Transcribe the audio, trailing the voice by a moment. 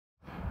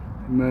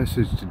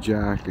Message to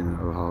Jack and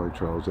the Holly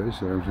Trolls. They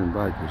say everything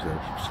bikers. They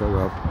set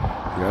up,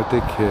 they got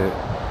their kit,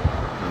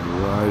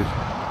 and ride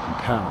in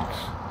packs.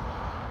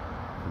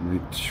 And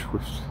they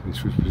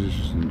switch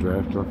positions and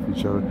draft off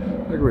each other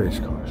like race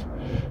cars.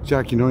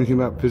 Jack, you know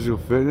anything about physical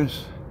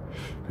fitness?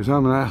 Because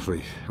I'm an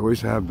athlete. I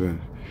always have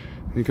been.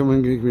 You come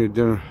and give me a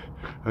dinner,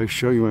 I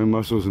show you my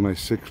muscles and my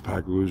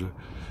six-pack, loser.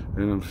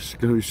 And I'm going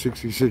to be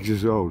 66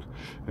 years old.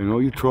 And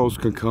all you trolls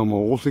can come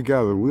all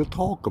together and we'll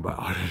talk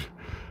about it.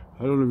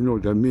 I don't even know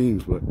what that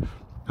means, but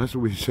that's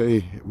what we say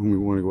when we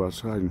want to go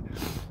outside and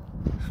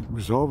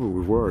resolve it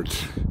with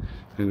words.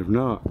 And if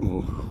not,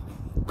 well,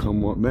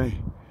 come what may.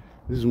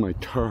 This is my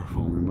turf,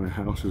 homie. My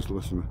house is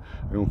less than,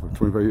 I own for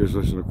 25 years,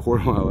 less than a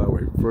quarter mile that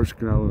way. First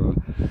canal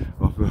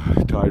off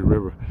the Tide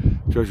River,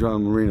 Treasure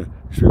Island Marina,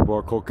 street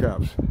bar called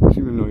Caps. You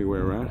even know your way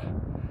around.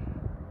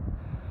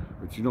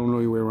 But you don't know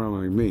your way around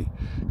like me.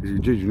 If you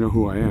did, you know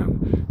who I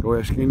am. Go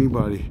ask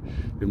anybody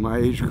in my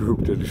age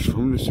group that is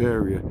from this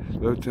area,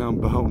 Levittown,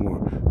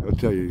 Belmore. They'll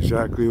tell you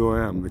exactly who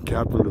I am, the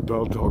captain of the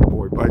Bell Dog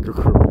Boy biker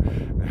crew.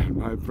 And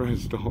my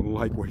friends don't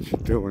like what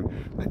you're doing.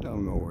 They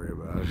don't worry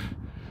about it.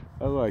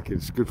 I like it.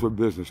 It's good for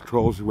business.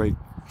 Trolls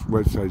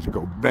websites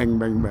go bang,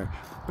 bang, bang.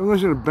 I'm going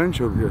to sit on a bench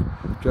over here,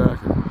 Jack.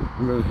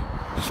 I'm going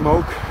to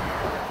smoke.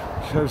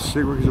 Just had a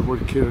cigarette because I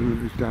brought a kid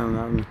who's down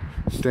out and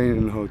staying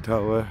in the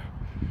hotel there.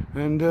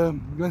 And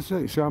that's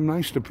it. So I'm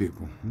nice to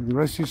people. If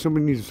I see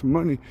somebody needs some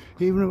money,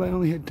 even if I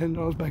only had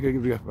 $10 back, I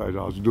give you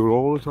 $5. I do it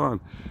all the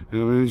time.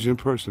 And I'm an innocent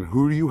person.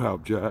 Who do you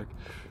help, Jack?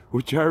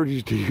 What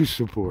charities do you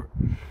support?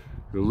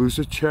 The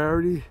Lucid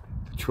charity,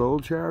 the Troll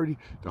charity,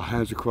 the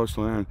Hands Across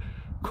the Land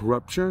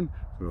corruption,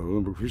 the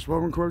Olympic Police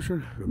Department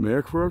corruption, the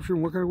mayor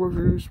corruption. What kind of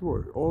corruption do you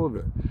support? All of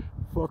it.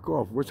 Fuck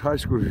off. Which high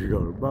school did you go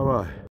to? Bye-bye.